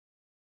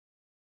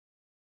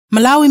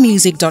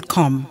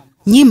malawimusic.com,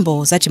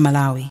 nyimbo za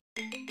Malawi.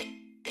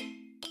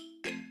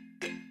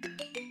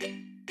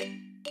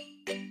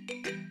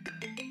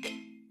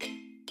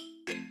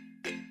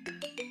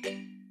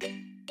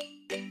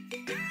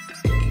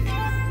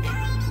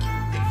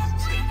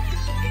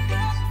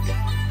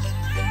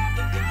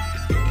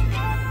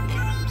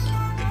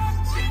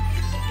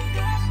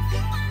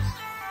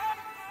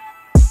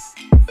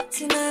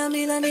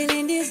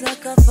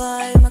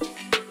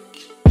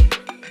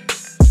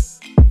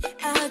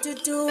 I had to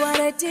do what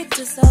I did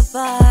to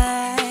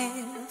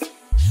survive.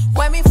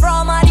 When me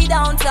from the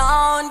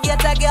downtown,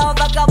 get a girl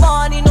back up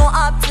on in no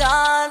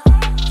uptown.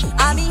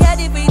 I'm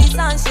headed for the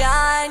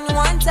sunshine.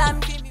 One time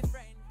give me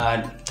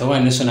friend. Tawa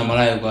nisona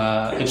Malawi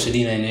kwa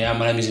episode ina ya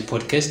Malawi Music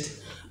Podcast.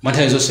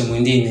 Mata zose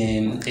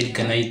mwindine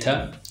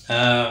edikanaita.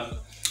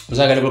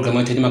 Muzaga le program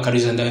yetu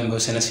makaliza ndawe mbo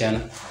sana.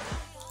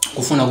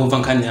 Kufuna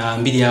kuvankani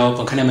mbili yao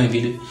pankani ama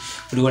video.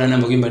 Uli wala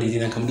namba kwimba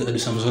lidina kamudu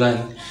adusa mzulani.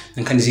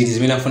 Nkandi zidi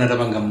zimena funa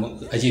rabanga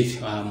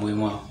ajifu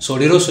muemwao. So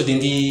lero so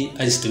dindi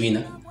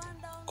ajistubina.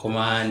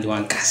 Koma ndi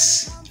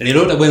wankasi.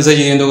 Lero tabwenza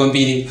jiliendo kwa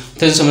mbili.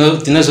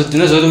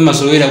 Tinazo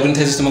masolowela kuni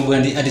tazistuma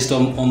bwandi adisto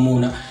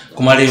omuna.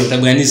 Koma lero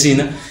tabwandi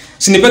zina.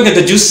 Sinipanga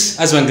the juice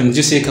azwanga the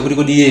juice kakuri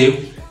kodi yeyo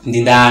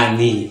ndi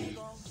ndani.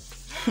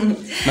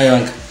 Mayo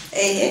wanka.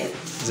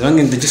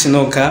 Zwanga the juice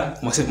noka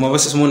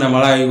mwabasa sumuna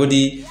Malawi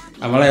kodi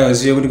Malawi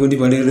waziyo kodi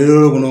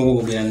lero kuno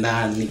kubira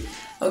ndani.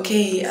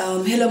 Okay,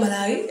 hello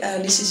Malawi.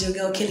 This is your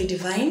girl Kellie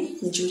Divine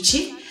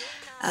Njuchi.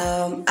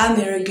 I'm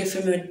a reggae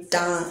female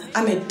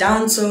I'm a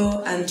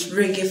dancer and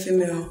reggae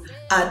female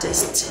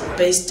artist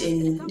based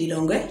in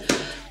Lilongwe.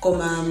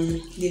 Koma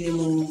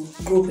Lilimu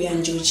group ya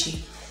Njuchi.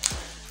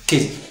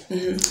 Okay.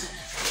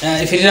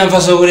 If you didn't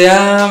pass over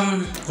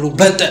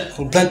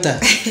Rublanta.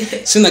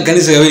 Soon I can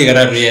say we got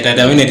a read that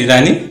I win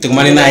it to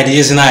money night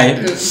years night.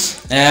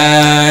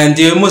 And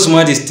the most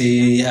modest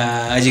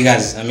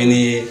Ajigas. I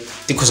mean,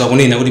 because I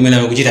wanted to mean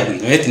I would get up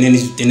in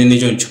any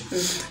junction.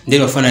 They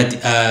were fun at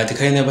the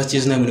kind of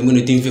batches now when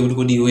you think we would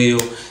go the way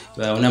of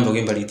number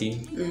game parity.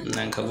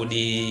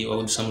 Nankabudi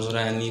or some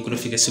Zorani could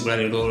figure Sibra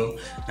Lolo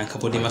and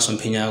Capodi Mason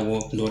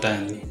Penago,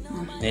 Dotani.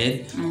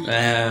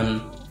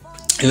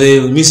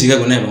 Music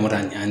I never more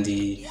and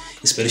the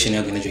inspiration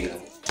you're going to do.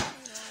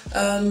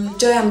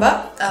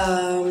 Joyamba,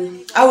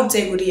 I would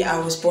say goody I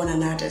was born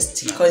an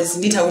artist because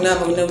Nita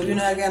Unama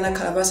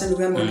Calabas and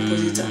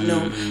compositor.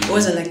 No, it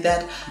wasn't like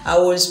that. I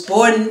was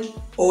born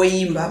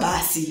Oimba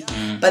Basi.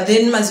 But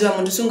then Mazua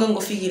Montusunga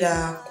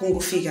Ngofigira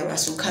Kungu Figa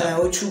Basu Kala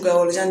Ochuga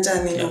or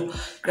Jantan,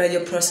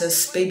 gradual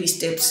process, baby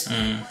steps.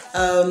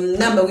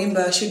 Number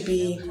Wimba should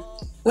be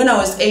when I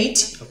was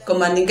 8,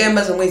 commanding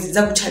gambas on ways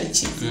Zabu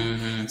Chalichi.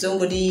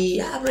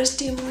 Somebody breast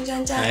team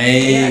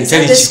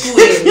Sunday school.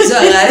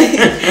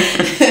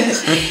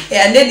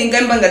 And then in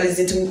Gambanga is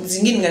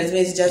singing as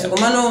messages.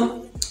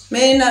 Comano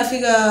may I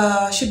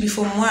figure should be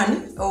Form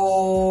 1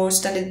 or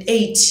Standard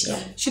 8.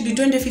 Should be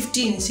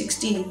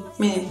 2015-16.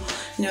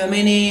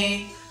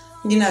 Many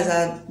dinners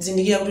are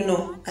Zindigia, you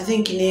know. I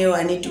think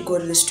I need to go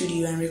to the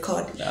studio and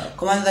record.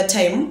 Command that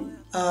time.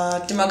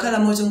 Timakala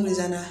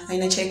mozungulizana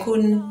aina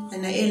Chaikun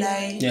aina Eli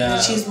aina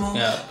Chismo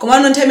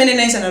command on time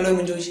nice and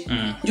alone Njuchi.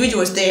 Njuchi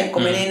was there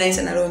command nice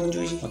and alone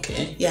Njuchi.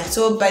 Okay, yeah,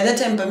 so by that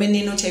time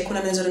pamene no Chaikun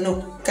amenzo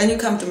no, can you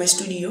come to my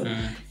studio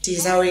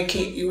tizawe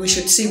we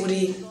should see what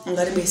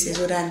ngari base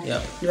zodani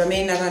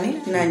ndibamene narani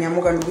na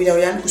nyamuka ndubira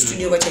uyani ku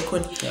studio kwa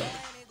Chaikun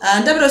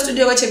ndabira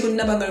studio kwa Chaikun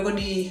nabanga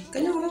kodi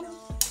kanyo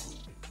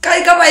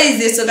kai kama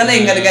hizi so kana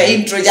ingalika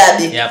intro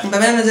jadi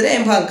mbamene nazere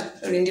empanga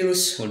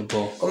rindirusu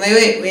koma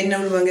iwe wena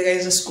ulubangeka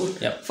hizo school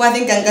for I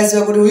think angazi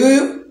wa kuri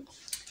uyu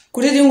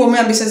kuri ngoma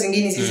ambisa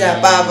zingine siza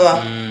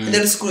baba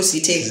ndio school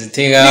si take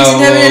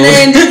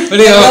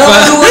uli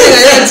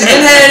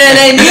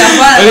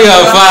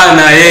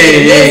hapana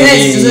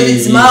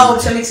it's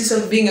my makes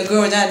of being a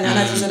girl and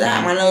I so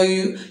that I know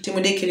you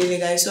timudekele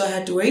guys, so I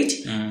had to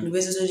wait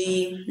ndibese so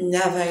di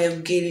never have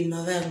gili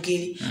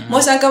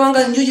mosa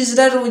kama Njuchi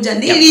zitaruja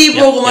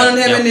ndilipo koma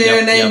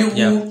ntemene na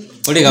ndugu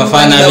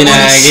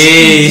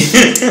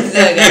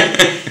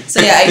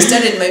So yeah, I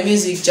started my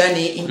music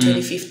journey in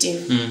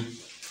 2015.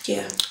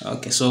 Yeah.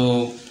 Okay,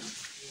 so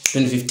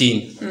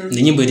 2015.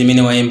 The nyimbo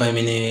ile waimba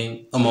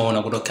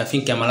amaona kutoka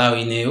finki ya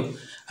Malawi neyo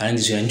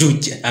anandizwa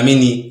Njuchi.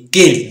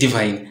 Kellie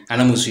Divine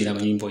anamuswira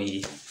nyimbo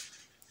hii.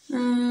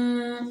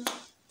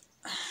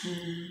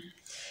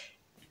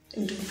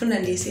 Ndifuna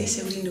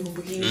ndisese kuti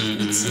ndikumbukire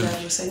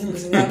itsilalo sanyimbo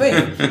zingabe.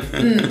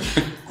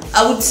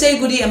 I would say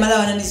goody ya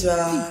Malawi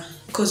anandizwa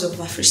because of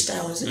my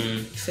freestyles,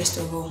 first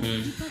of all.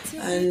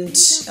 And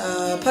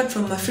apart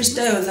from my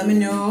freestyles,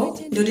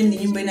 during the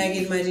new when I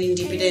get my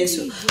independence,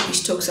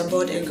 which talks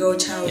about a girl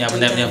child. Yeah,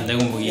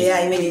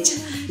 I mean it.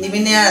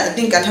 I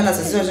think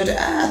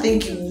I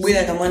think we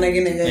like a man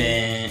again.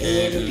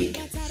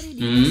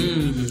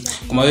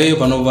 Kuma wewe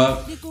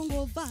panova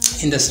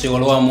industry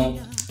walwamo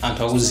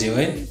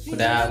antakuziwe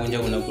kuda kunja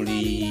kuna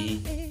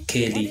kuli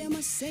Kellie.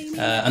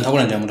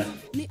 Antakula ndamura.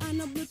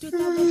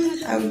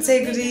 I would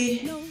say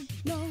goody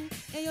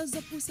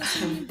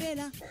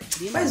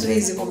Why is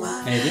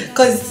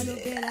because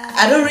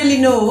I don't really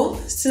know.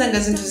 For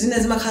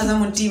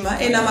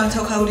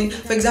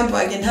example,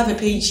 I can have a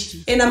page.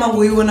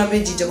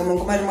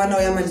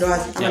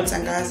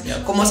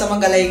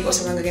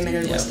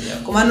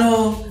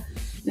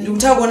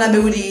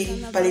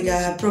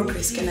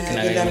 Progress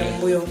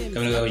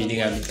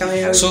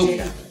so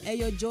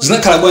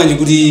zinakhala bwanji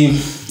kuti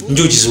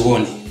Njuchi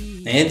zikuone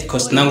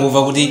because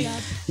nangova kuti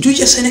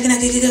Njuchi asayina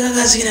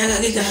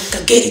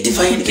Kellie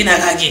Divine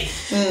kake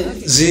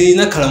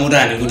zinakhala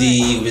mutani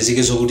kuti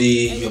upezekezo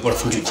kuti you're part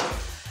of Njuchi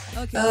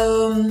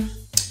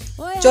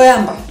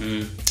choyamba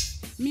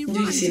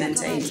Njuchi sina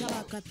nsaidi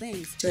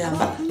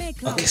choyamba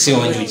okay si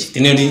wa Njuchi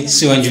tinodi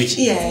si wa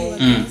Njuchi yeah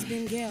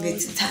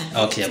let's start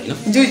okay no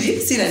Njuchi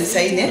sina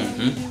nsaidi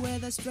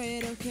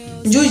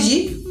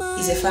Njuchi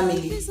is a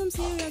family,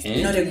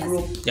 okay. Not a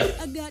group. Yep.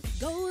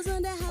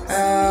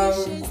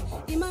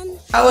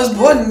 I was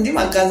born in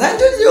Dimakaza.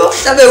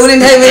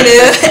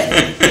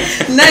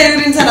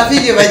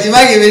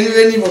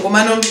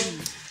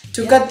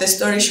 To cut the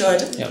story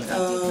short,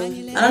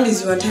 around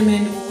this time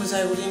in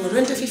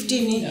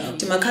 2015,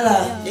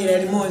 Timakala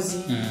era limozi,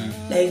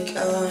 like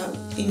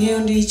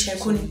ineondi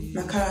chekun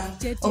makala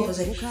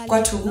opposite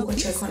kwatu huko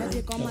chekona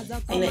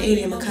ina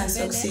area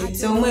makansa oxide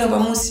so mwe ba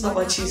musi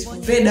baba cheese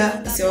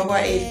veda se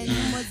baba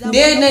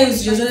ndiye na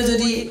yuzojona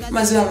zodi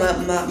maziwa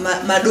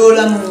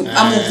madola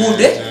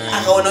amugude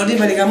akaona udi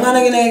balika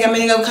mwana kina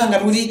kamenga kukhanga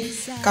kuti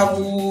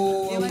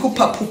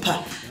kakuphupha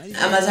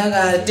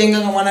amazaga tenga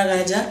ngamwana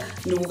kaja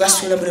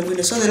ndikukasula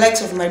bwino so the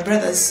likes of my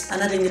brothers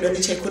anatengedwa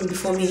ndi chekun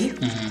before me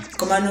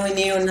komano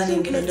ineyo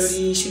nalengedwa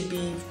ndori should be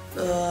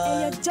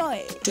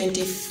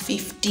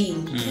 2015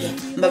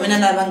 mbamena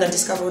nabanga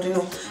discover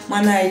no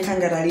mwana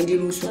ayikangara lindi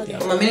luso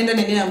koma mene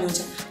ndanendera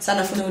mucha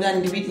sana funa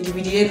kuti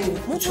ndibidi yetu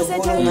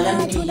kuchokolo mwana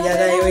ndibidi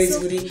yakayewezi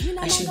kuti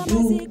I should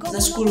do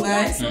the school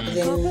guys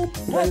then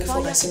bange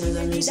focus on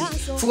the music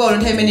fuka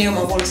olonta imene yo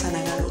mabolo sana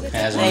ngalo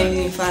na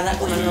ni fana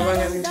koma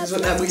nabanga zinto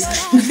zodabwisa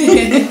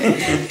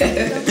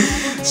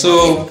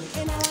so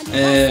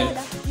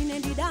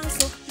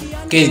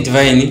Kellie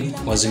Divine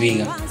was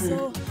winner.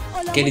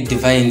 Kellie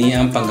Divine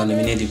ampanga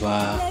nominated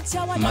for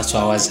MASO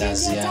Awards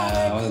as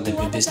one of the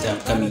best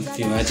upcoming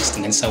female artists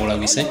in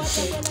Malawi.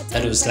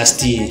 That was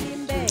last year.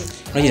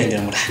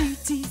 Unajira muda.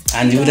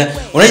 And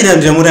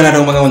unajira muda na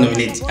ndamanga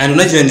nominated. And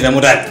unajira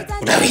muda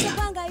udawina.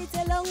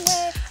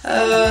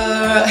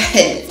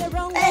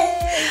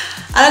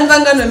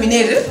 Anbanga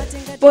nominated.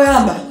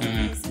 Poyamba.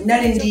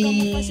 Ndali ndi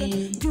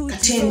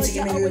katenzi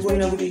kemenge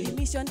kuona kuti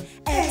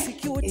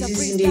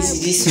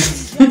this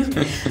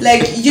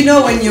like you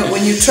know when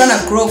you're trying to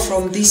grow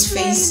from this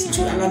phase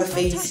to another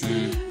phase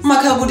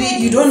makabudi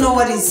you don't know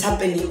what is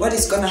happening, what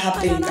is going to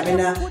happen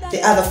kabena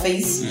the other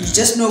phase. You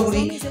just know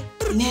kuti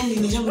nende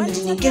njambo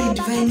ndi Kellie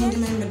Divine ndi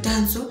mama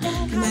dance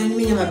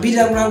manya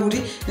mabila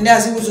kuti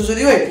ndazi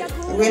kuzozoli wewe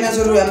wena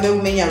zolo yambe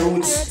umenya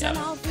roots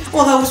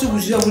waka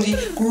usukuzwa kuti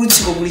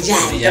roots ko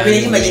kulijani kabena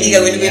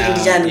imajidika kwetu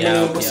kulijani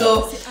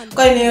so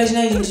kwa hiyo I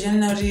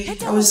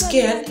was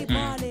scared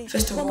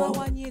first of all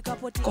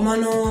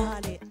komano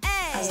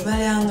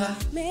azbalyanga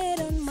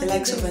the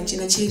likes of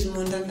Anchina Cheese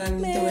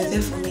Mondandan, they were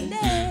there for me.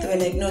 They were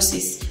like, no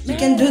sis, you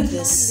can do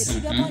this,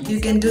 you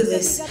can do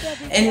this.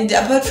 And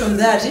apart from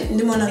that,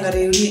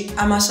 ndimonangari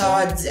MASO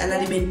Awards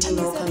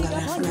analibentima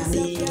okangara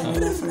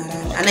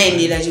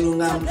anaendera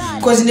chilungamo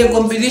because in the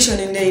competition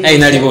in there hey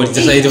nalibodi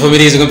just the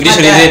family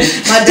competition in there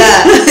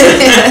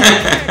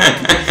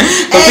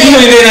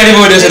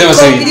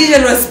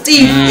competition was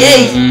steep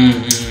yay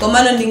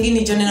komano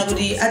ndingini jonena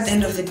kuti at the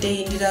end of the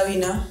day ndira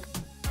winner.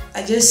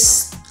 I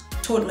just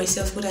told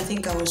myself what I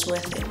think I was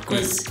worth it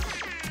because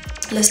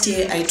last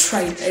year I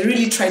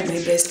really tried my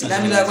best.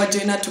 Namila kwa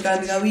joina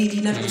tukabika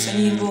wili na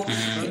kusanyimbo.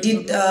 I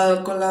did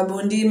collab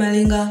ndi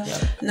malenga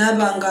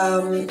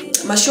nabanga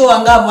mashow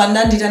angabo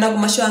andandita na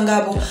kumashow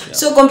angabo.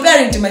 So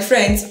comparing to my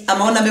friends,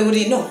 amaona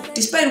begudi no.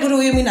 Despite kuti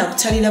uyu mina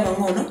kutalila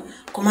bangono,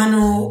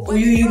 komano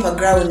uyu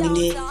background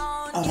ndi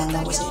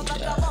avanga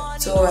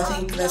so I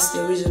think that's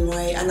the reason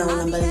why Anna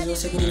Onambali is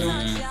also good.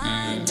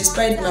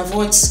 Despite my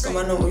votes,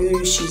 komano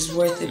uyu she's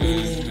worth it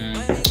being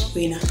the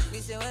winner.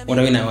 What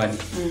a winner award.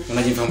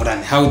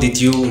 How did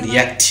you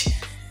react?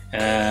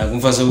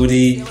 Kumfaso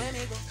kuti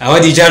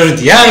awadi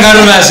charity yanga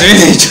lona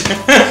swinich.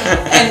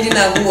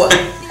 Endina